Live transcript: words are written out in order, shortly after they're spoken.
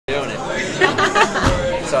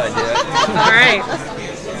All right.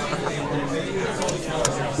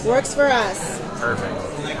 Works for us. Perfect.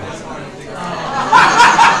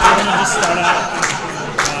 I'm going to just start out.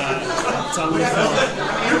 Tell me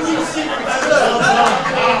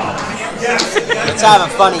Let's have a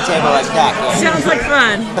funny table like that, yeah. Sounds like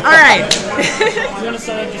fun. All right. You want to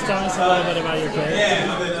start out just telling us a little bit about your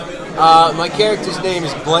character? My character's name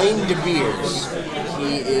is Blaine De Beers.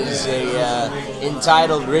 He is a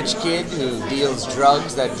entitled rich kid who deals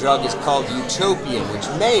drugs. That drug is called Utopian, which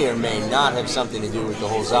may or may not have something to do with the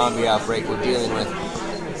whole zombie outbreak we're dealing with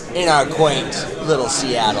in our quaint little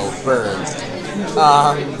Seattle burg.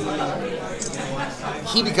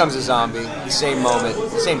 He becomes a zombie the same moment,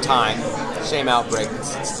 same time, same outbreak.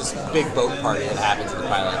 It's this big boat party that happens in the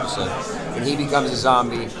pilot episode. And he becomes a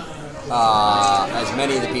zombie, as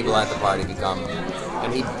many of the people at the party become.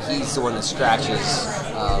 And he's the one that scratches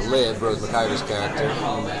Liv, Rose McIver's character,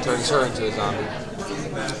 and turns her into a zombie.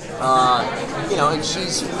 And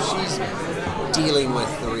she's dealing with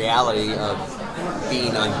the reality of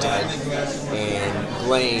being undead, and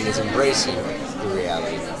Blaine is embracing the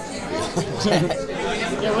reality of being undead.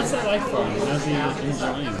 Yeah, what's that like for him? How's he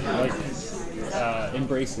enjoying it? Like,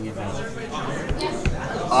 embracing it now?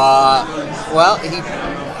 Well, he...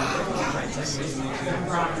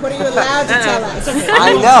 What are you allowed to tell us?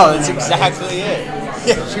 I know, that's exactly it.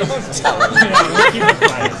 Yeah, you won't tell him.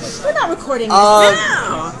 We're not recording this.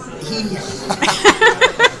 No.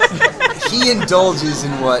 He indulges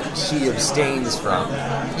in what she abstains from.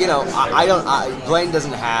 You know, Blaine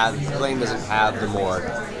doesn't have the morgue.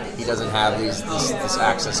 He doesn't have this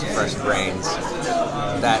access to fresh brains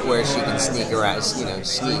that where she can sneak around,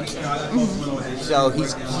 sneak. So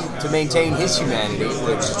to maintain his humanity,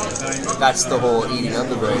 which that's the whole eating of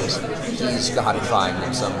the brains, he's got to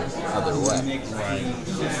find some other way.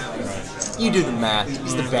 You do the math.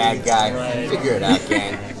 He's the bad guy. Figure it out,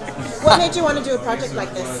 gang. What made you want to do a project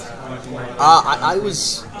like this? I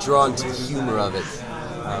was drawn to the humor of it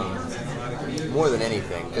more than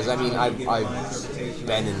anything, because I mean I've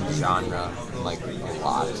been in genre like a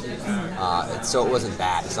lot, so it wasn't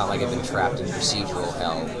bad. It's not like I've been trapped in procedural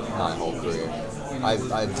hell my whole career. I've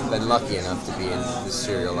been lucky enough to be in the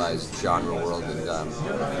serialized genre world, and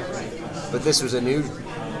but this was a new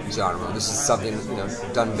genre. This is something,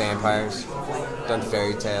 done vampires, done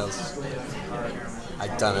fairy tales.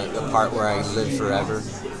 I'd done a part where I lived forever,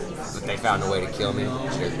 but they found a way to kill me.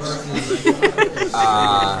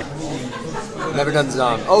 Never done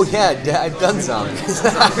zombie. Oh yeah, I've done zombies.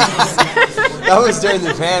 That was during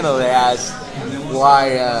the panel. They asked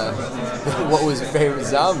why, what was your favorite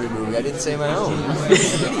zombie movie? I didn't say my own.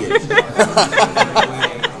 Idiot.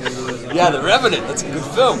 Yeah, The Revenant. That's a good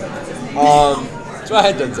film. So I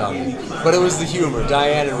had done zombie, but it was the humor.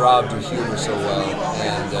 Diane and Rob do humor so well,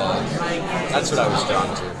 and that's what I was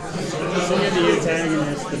drawn to. So you're the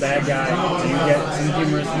antagonist, the bad guy. Do you get some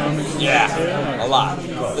humorous moments? Yeah, a lot.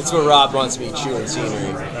 That's what Rob wants me chewing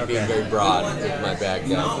scenery, being very broad with my bad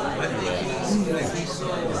guy.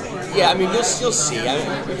 Yeah, I mean, you'll see. I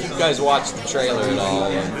mean, if you guys watch the trailer at all,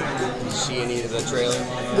 you see any of the trailer?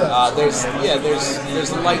 There's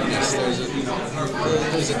a lightness.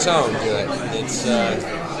 There's a tone to it.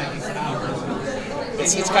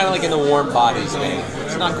 It's kind of like in the Warm Bodies vein.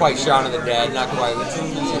 It's not quite Shaun of the Dead, not quite.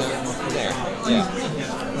 There. Yeah.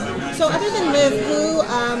 So other than Liv,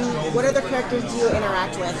 what other characters do you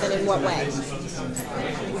interact with, and in what way?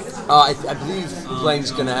 I believe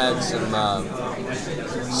Blaine's gonna have some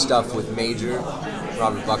stuff with Major,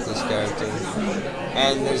 Robert Buckley's character,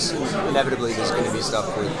 and there's inevitably gonna be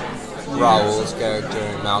stuff with Raoul's character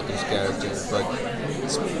and Malcolm's character, but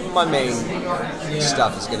my main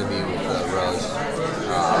stuff is gonna be with Rose.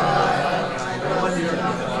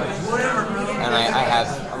 And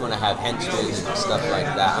I'm gonna have henchmen and stuff like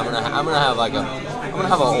that. I'm gonna have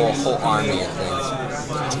a whole army of things.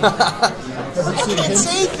 I can't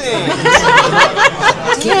say things.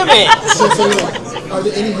 Damn it! Are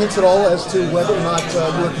there any hints at all as to whether or not you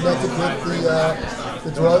were connected with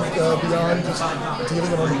the drug beyond just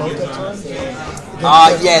dealing it on the boat that time?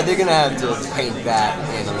 Yeah, they're gonna have to paint that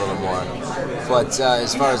in a little more. But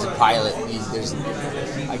as far as the pilot,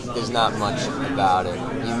 there's not much about it.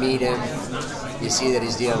 You meet him, you see that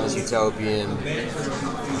he's dealing with Utopian,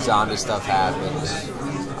 zombie stuff happens,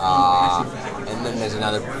 and then there's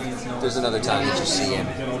another time that you see him.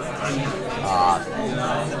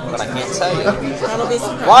 But I can't tell you.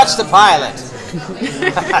 Watch the pilot.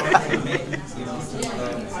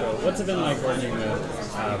 So what's it been like working with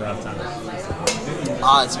Rob Thomas?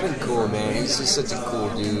 It's been cool, man. He's just such a cool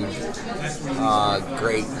dude.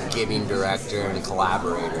 Great giving director and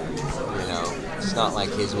collaborator, It's not like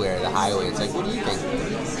his way or the highway. It's like, what do you think?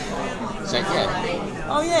 It's like, yeah.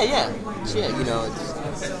 Oh, yeah. Shit, you know,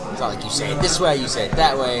 it's not like you say it this way, you say it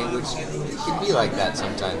that way, which it can be like that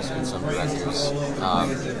sometimes with some directors.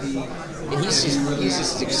 And he's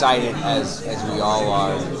just excited as we all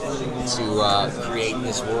are to create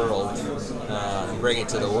this world, bring it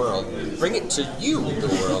to the world, bring it to you, the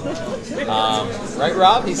world. Right,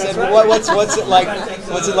 Rob? He said, "What's it like?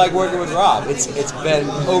 What's it like working with Rob?" It's been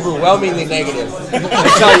overwhelmingly negative. I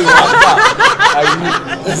tell you,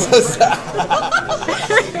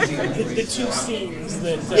 the two scenes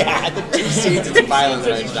that the two scenes at the pilot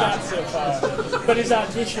that I shot. But his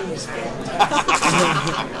audition was fantastic.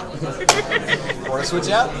 Want to switch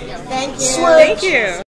out? Thank you. Thank you.